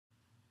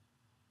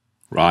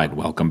Right,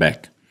 welcome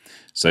back.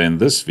 So in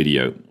this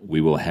video, we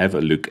will have a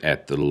look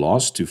at the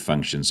last two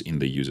functions in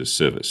the user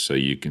service. So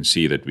you can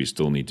see that we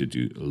still need to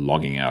do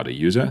logging out a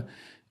user,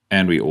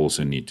 and we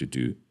also need to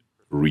do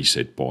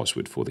reset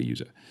password for the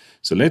user.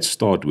 So let's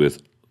start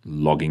with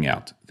logging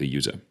out the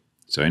user.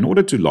 So in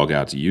order to log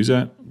out a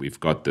user, we've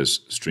got this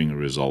string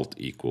result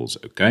equals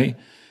OK,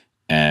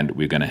 and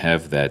we're going to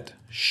have that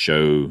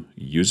show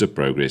user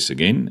progress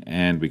again,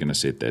 and we're going to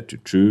set that to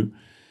true.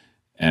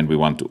 And we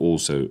want to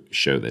also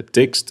show that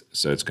text.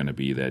 So it's going to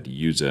be that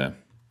user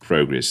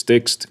progress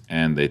text.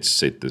 And let's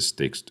set this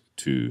text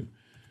to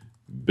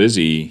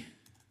busy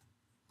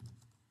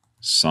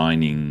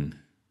signing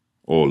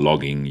or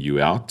logging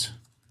you out.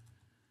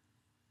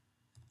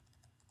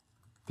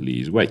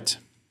 Please wait.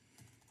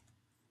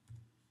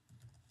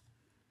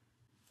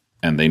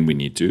 And then we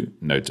need to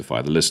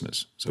notify the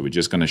listeners. So we're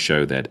just going to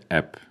show that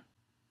app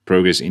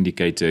progress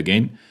indicator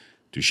again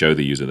to show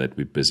the user that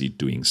we're busy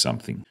doing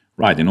something.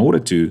 Right, in order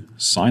to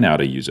sign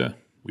out a user,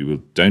 we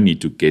don't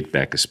need to get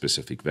back a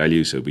specific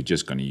value, so we're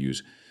just going to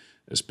use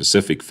a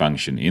specific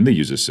function in the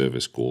user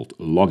service called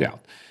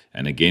logout.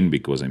 And again,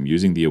 because I'm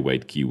using the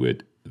await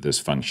keyword, this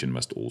function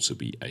must also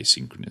be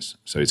asynchronous.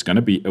 So it's going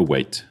to be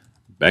await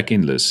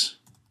backendless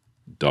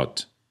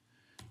dot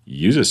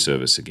user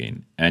service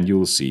again, and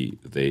you'll see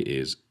there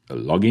is a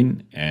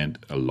login and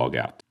a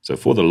logout. So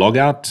for the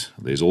logout,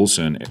 there's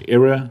also an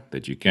error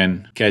that you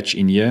can catch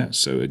in here.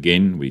 So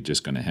again, we're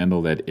just going to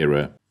handle that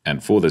error.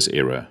 And for this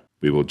error,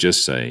 we will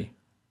just say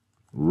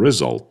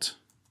result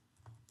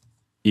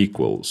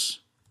equals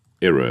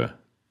error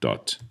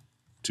dot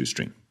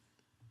toString.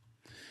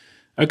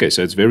 Okay,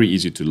 so it's very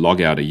easy to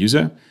log out a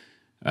user.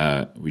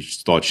 We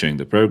start showing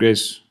the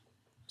progress,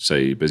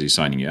 say busy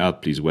signing you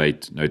out, please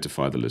wait,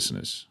 notify the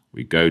listeners.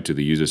 We go to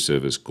the user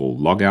service called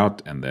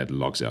logout, and that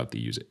logs out the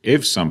user.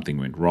 If something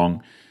went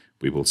wrong,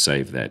 we will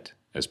save that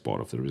as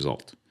part of the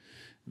result.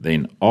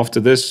 Then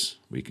after this,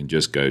 we can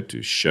just go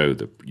to show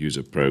the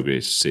user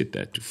progress, set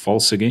that to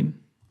false again.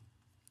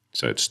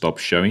 So it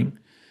stops showing.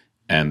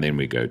 And then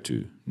we go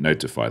to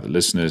notify the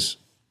listeners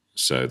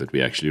so that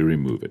we actually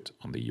remove it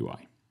on the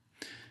UI.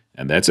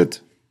 And that's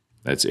it.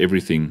 That's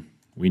everything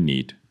we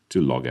need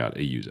to log out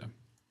a user.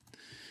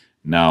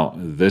 Now,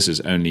 this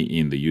is only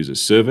in the user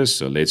service.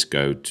 So let's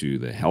go to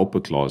the helper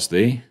class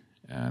there.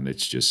 And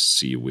let's just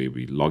see where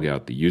we log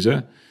out the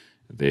user.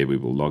 There we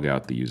will log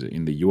out the user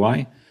in the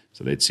UI.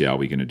 So let's see how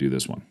we're going to do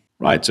this one.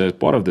 Right, so as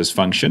part of this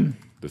function,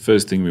 the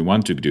first thing we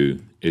want to do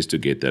is to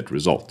get that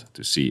result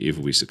to see if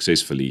we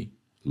successfully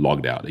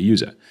logged out a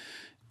user.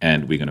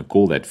 And we're going to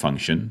call that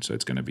function. So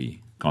it's going to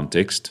be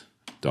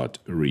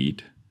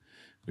context.read.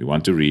 We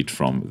want to read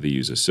from the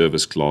user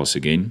service class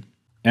again.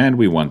 And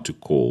we want to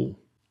call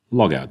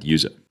logout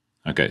user.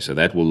 Okay, so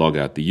that will log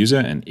out the user.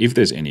 And if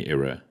there's any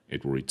error,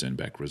 it will return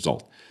back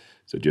result.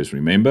 So just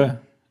remember,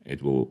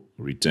 it will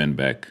return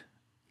back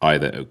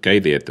either OK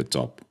there at the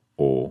top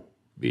or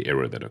the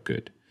error that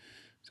occurred.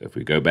 So if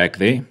we go back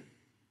there,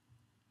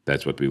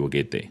 that's what we will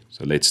get there.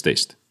 So let's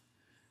test.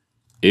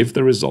 If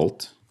the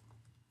result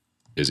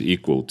is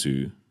equal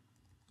to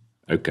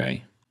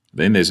OK,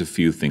 then there's a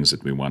few things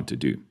that we want to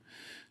do.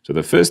 So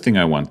the first thing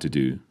I want to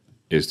do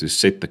is to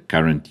set the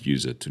current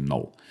user to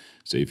null.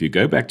 So if you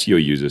go back to your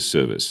user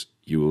service,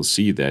 you will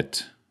see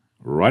that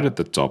right at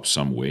the top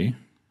somewhere,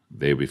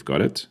 there we've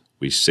got it,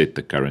 we set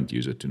the current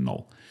user to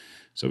null.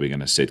 So we're going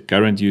to set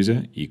current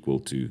user equal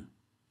to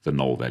the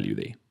null value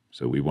there.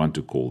 So we want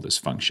to call this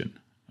function.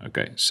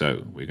 Okay,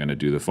 so we're going to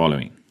do the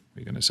following.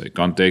 We're going to say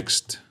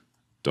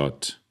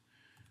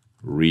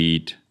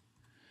context.read.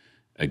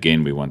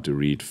 Again, we want to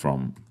read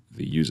from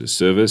the user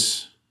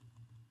service.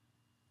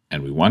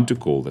 And we want to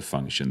call the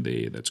function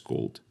there that's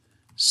called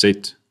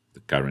set the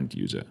current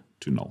user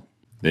to null.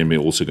 Then we're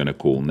also going to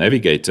call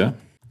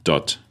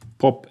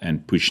navigator.pop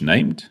and push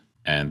named.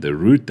 And the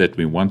route that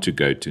we want to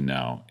go to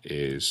now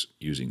is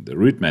using the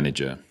route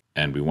manager.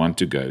 And we want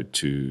to go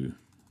to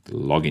the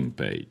login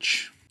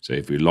page. So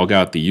if we log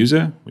out the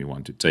user, we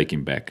want to take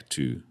him back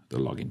to the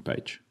login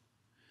page.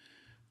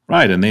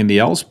 Right, and then the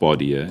else part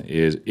here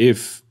is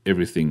if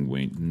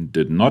everything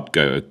did not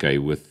go okay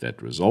with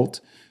that result,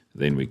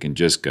 then we can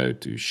just go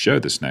to show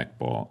the snack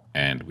bar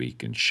and we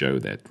can show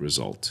that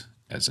result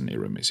as an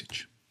error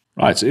message.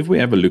 Right, so if we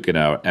have a look at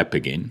our app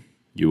again,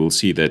 you will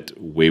see that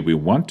where we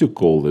want to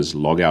call this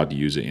logout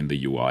user in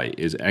the UI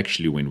is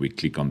actually when we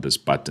click on this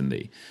button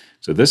there.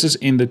 So this is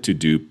in the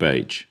to-do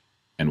page.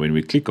 And when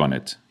we click on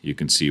it, you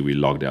can see we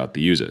logged out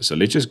the user. So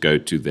let's just go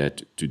to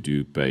that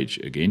to-do page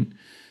again.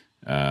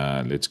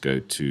 Let's go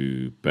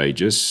to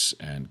pages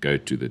and go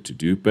to the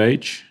to-do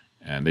page.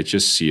 And let's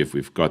just see if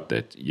we've got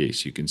that.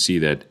 Yes, you can see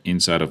that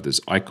inside of this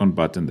icon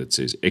button that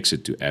says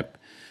exit to app,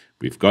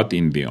 we've got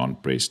in the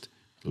on-pressed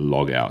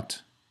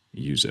logout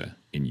user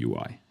in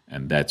UI.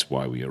 And that's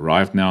why we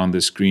arrived now on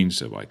the screen.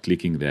 So by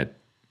clicking that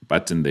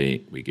button there,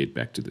 we get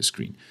back to the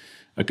screen.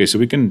 Okay, so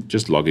we can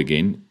just log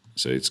again.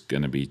 So it's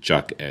going to be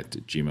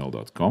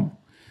chuck@gmail.com.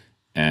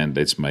 And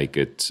let's make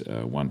it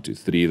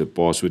 123, the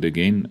password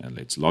again. And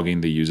let's log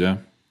in the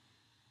user.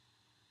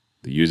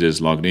 The user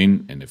is logged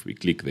in. And if we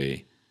click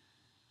there,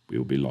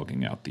 we'll be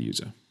logging out the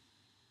user.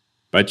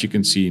 But you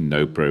can see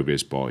no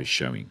progress bar is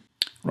showing.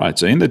 Right,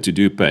 so in the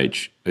to-do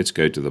page, let's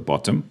go to the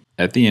bottom.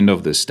 At the end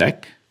of the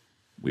stack,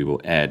 we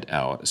will add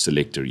our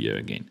selector here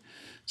again.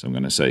 So I'm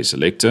going to say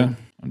selector.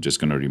 I'm just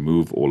going to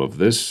remove all of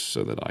this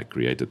so that I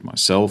create it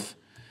myself.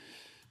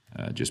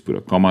 Just put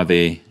a comma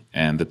there.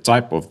 And the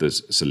type of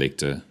this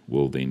selector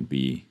will then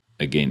be,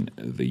 again,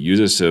 the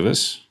user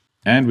service.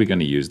 And we're going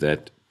to use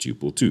that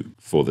tuple2.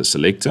 For the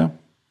selector,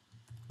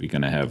 we're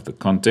going to have the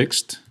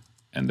context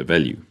and the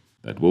value.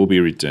 That will be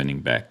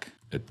returning back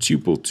a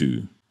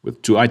tuple2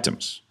 with 2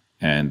 items.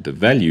 And the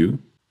value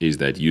is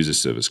that user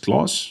service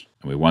class.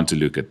 And we want to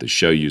look at the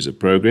show user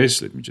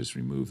progress. Let me just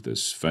remove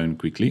this phone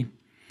quickly.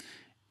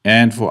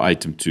 And for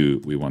item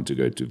 2, we want to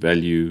go to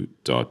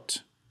value.user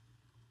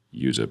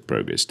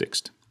progress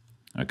text.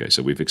 Okay,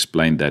 so we've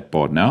explained that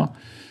part now.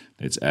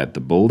 Let's add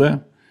the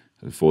builder.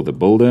 So for the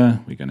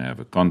builder, we're going to have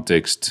a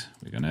context,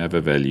 we're going to have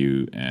a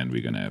value, and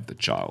we're going to have the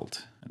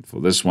child. And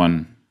for this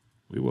one,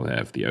 we will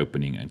have the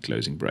opening and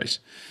closing brace.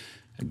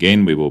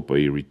 Again, we will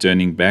be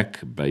returning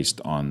back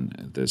based on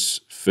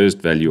this first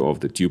value of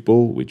the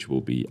tuple, which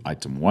will be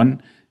item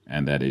 1,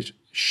 and that is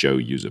show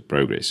user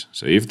progress.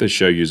 So if the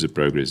show user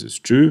progress is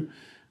true,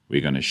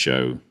 we're going to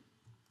show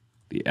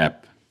the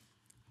app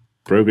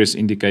progress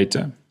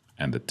indicator,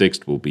 and the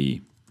text will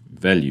be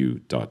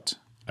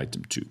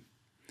value.item2,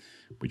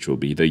 which will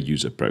be the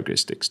user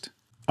progress text.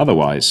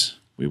 Otherwise,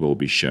 we will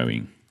be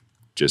showing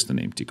just an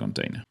empty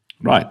container.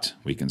 Right,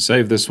 we can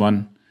save this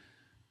one.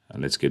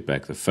 Let's get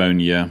back the phone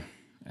here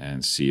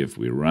and see if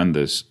we run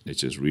this.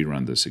 Let's just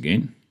rerun this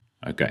again.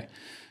 Okay,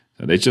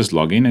 so let's just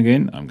log in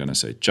again. I'm going to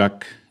say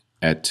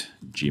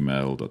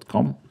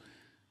chuck@gmail.com.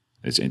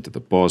 Let's enter the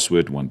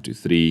password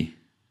 123.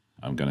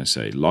 I'm going to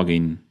say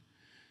login.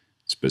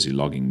 It's busy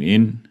logging me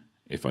in.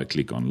 If I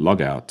click on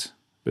logout,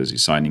 busy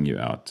signing you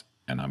out,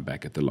 and I'm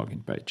back at the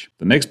login page.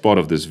 The next part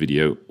of this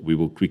video, we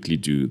will quickly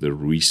do the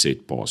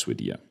reset password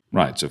here.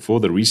 Right, so for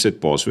the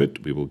reset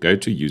password, we will go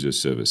to user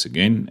service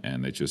again,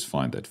 and let's just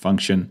find that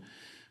function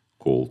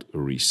called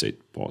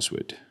reset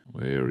password.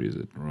 Where is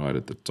it? Right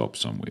at the top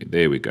somewhere.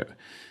 There we go.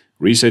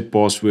 Reset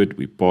password,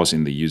 we pass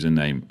in the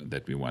username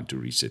that we want to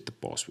reset the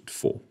password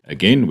for.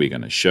 Again, we're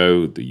going to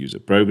show the user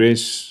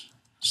progress,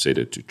 set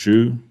it to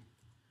true.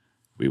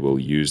 We will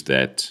use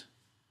that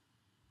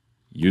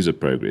user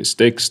progress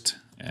text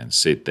and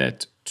set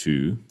that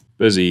to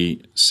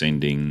busy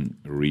sending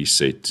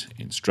reset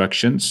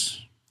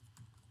instructions.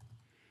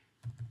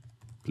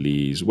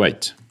 Please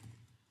wait.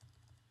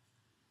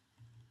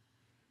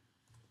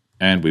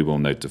 And we will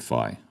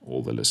notify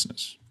all the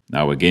listeners.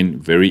 Now again,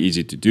 very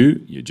easy to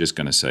do. You're just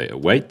going to say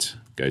await,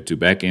 go to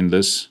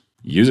Backendless,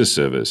 user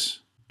service,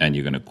 and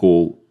you're going to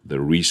call the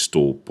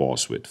restore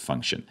password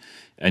function.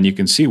 And you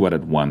can see what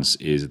it wants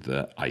is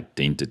the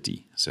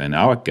identity. So in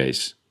our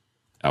case,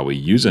 our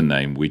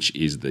username, which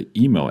is the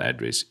email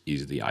address,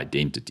 is the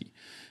identity.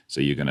 So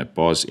you're going to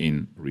pass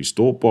in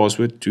restore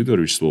password to the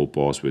restore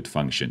password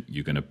function.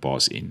 You're going to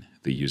pass in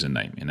the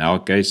username. In our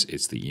case,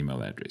 it's the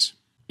email address.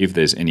 If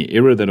there's any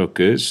error that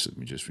occurs, let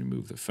me just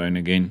remove the phone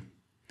again.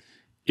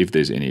 If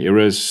there's any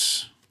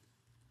errors,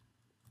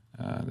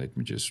 let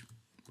me just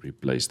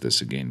replace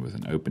this again with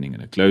an opening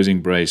and a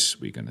closing brace.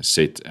 We're going to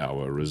set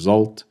our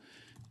result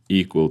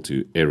equal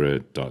to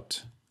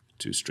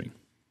error.toString.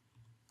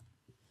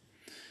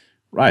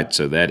 Right,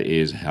 so that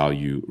is how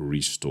you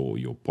restore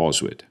your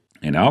password.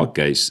 In our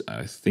case,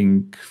 I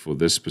think for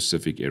this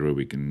specific error,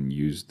 we can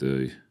use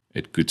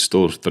it could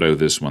still throw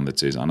this one that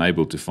says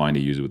unable to find a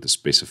user with a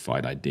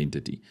specified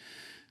identity.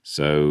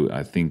 So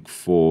I think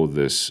for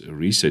this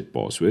reset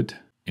password,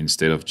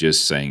 instead of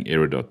just saying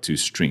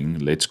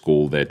error.toString, let's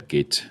call that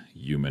get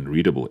human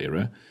readable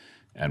error,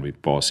 and we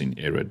pass in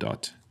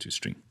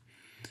error.toString.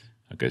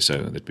 Okay,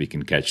 so that we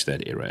can catch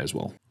that error as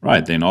well.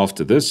 Right, then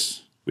after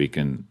this, we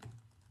can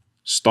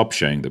stop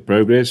showing the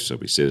progress, so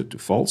we set it to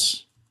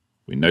false.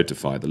 We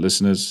notify the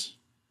listeners,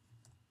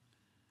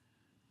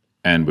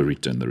 and we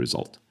return the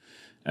result.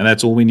 And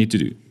that's all we need to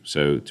do.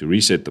 So to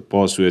reset the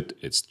password,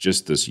 it's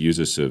just this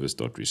user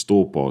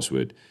service.restore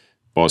password,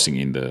 passing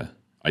in the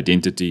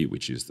identity,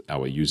 which is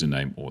our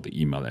username or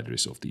the email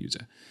address of the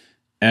user.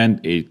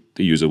 And the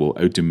user will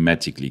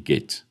automatically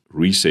get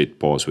reset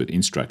password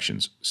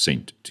instructions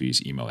sent to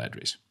his email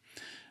address.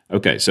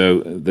 Okay,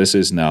 so this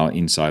is now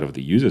inside of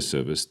the user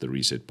service, the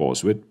reset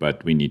password,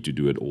 but we need to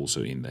do it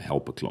also in the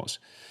helper class.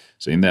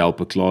 So in the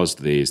helper class,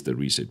 there's the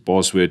reset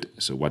password.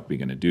 So what we're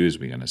going to do is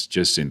we're going to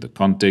just send the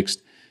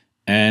context,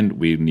 and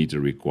we need a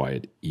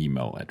required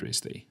email address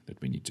there that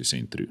we need to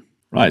send through.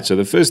 Right, so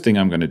the first thing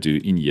I'm going to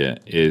do in here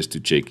is to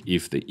check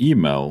if the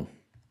email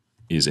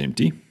is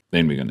empty.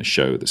 Then we're going to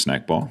show the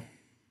snack bar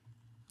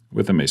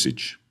with a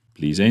message.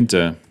 Please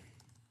enter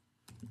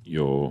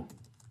your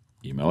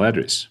email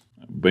address.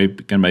 We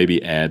can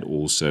maybe add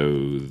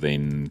also,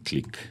 then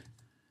click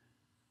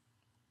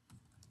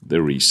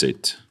the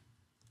reset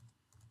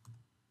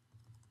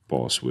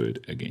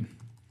password again.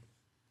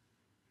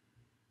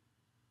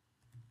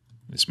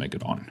 Let's make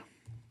it on.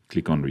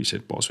 Click on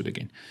reset password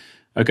again.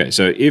 Okay,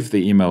 so if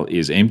the email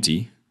is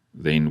empty,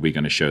 then we're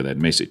going to show that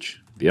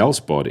message. The else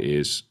part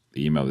is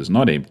the email is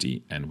not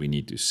empty and we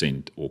need to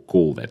send or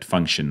call that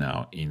function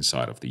now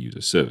inside of the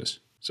user service.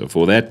 So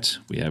for that,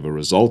 we have a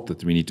result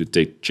that we need to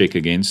check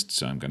against.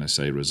 So I'm going to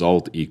say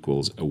result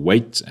equals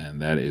await, and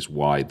that is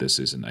why this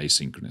is an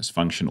asynchronous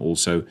function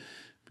also,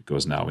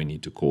 because now we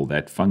need to call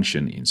that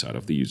function inside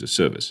of the user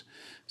service.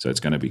 So it's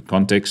going to be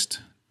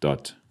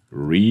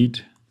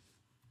context.read.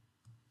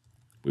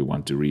 We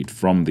want to read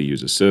from the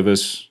user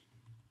service,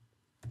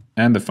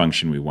 and the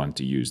function we want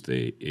to use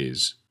there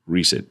is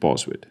reset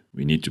password.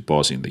 We need to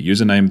pass in the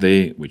username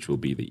there, which will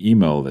be the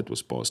email that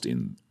was passed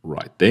in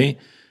right there.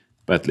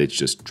 But let's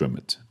just trim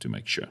it to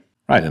make sure.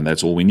 Right, and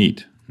that's all we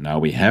need. Now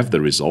we have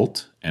the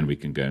result, and we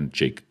can go and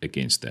check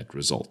against that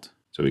result.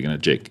 So we're going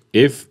to check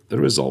if the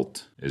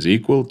result is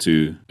equal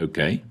to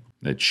OK.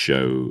 Let's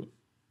show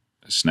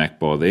a snack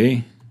bar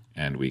there,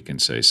 and we can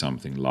say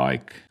something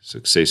like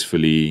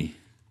successfully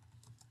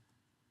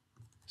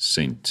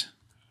sent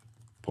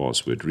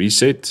password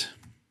reset.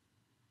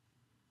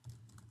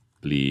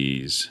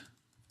 Please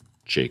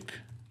check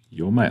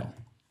your mail,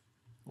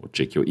 or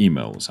check your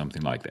email, or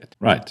something like that.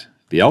 Right.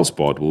 The else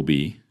part will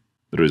be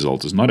the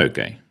result is not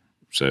okay.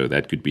 So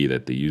that could be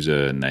that the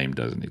user name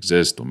doesn't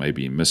exist, or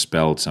maybe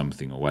misspelled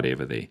something or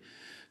whatever there.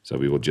 So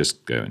we will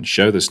just go and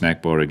show the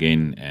snack bar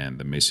again, and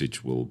the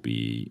message will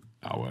be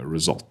our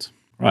result.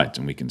 Right,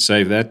 and we can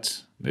save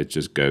that. Let's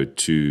just go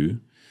to,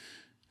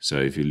 so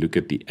if you look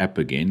at the app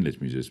again,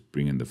 let me just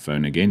bring in the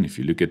phone again. If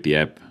you look at the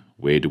app,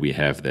 where do we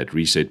have that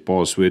reset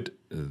password?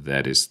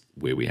 That is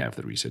where we have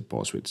the reset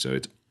password. So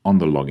it's on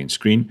the login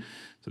screen.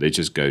 So let's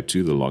just go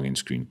to the login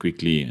screen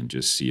quickly and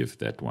just see if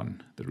that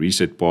one, the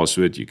reset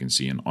password, you can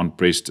see an on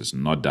pressed is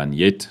not done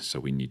yet. So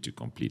we need to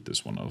complete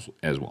this one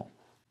as well.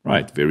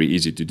 Right, very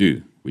easy to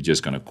do. We're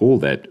just going to call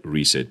that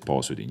reset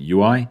password in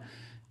UI,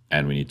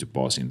 and we need to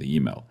pass in the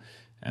email.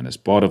 And as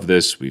part of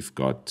this, we've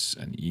got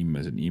an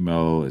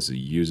email as a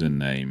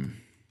username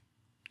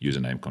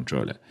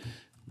controller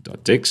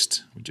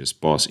 .text. We just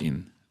pass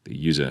in the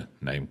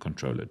username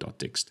controller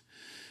 .text.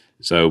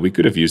 So we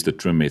could have used the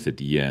trim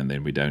method here, and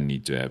then we don't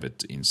need to have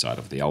it inside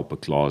of the helper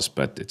class,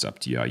 but it's up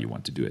to you how you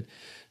want to do it.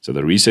 So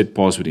the reset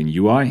password in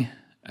UI,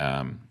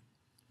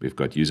 we've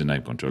got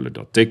username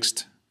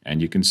controller.text,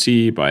 and you can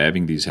see by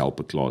having these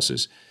helper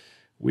classes,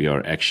 we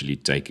are actually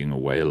taking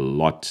away a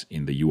lot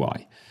in the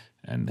UI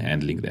and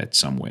handling that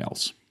somewhere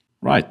else.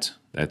 Right,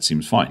 that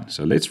seems fine.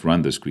 So let's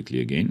run this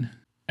quickly again.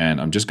 And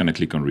I'm just going to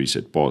click on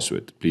reset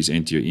password. Please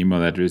enter your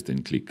email address,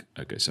 then click.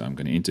 Okay, so I'm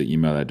going to enter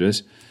email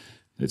address.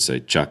 Let's say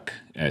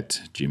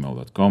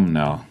chuck@gmail.com.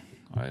 Now,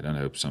 I don't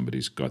hope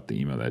somebody's got the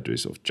email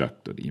address of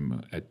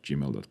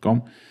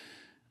chuck.email@gmail.com,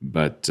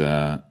 but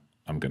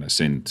I'm going to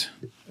send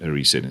a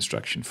reset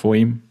instruction for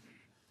him,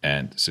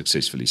 and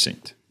successfully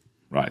sent.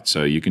 Right,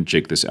 so you can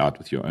check this out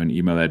with your own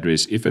email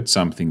address. If it's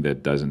something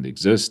that doesn't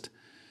exist,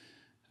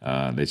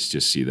 let's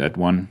just see that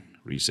one.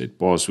 Reset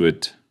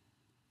password.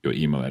 Your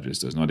email address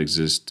does not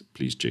exist.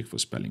 Please check for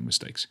spelling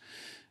mistakes.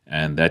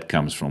 And that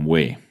comes from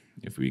where?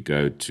 If we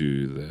go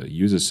to the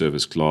user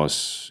service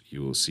class,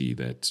 you will see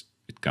that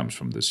it comes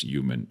from this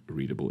human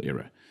readable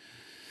error.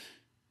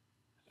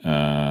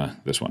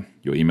 This one.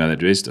 Your email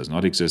address does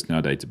not exist in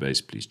our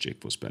database. Please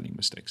check for spelling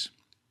mistakes.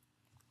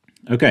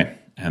 Okay,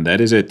 and that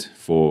is it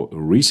for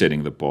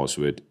resetting the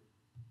password,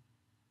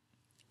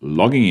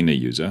 logging in a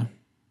user,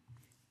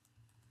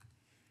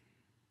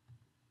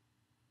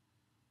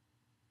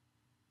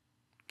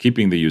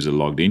 keeping the user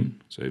logged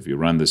in. So if you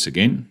run this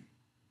again,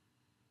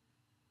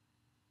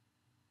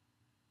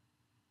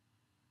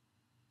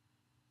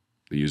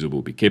 the user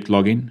will be kept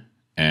logging,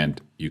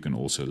 and you can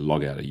also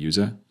log out a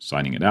user,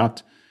 signing it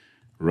out.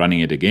 Running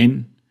it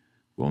again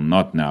will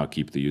not now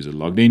keep the user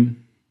logged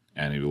in,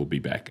 and it will be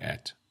back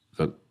at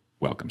the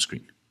welcome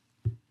screen.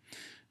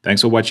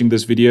 Thanks for watching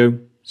this video.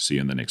 See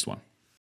you in the next one.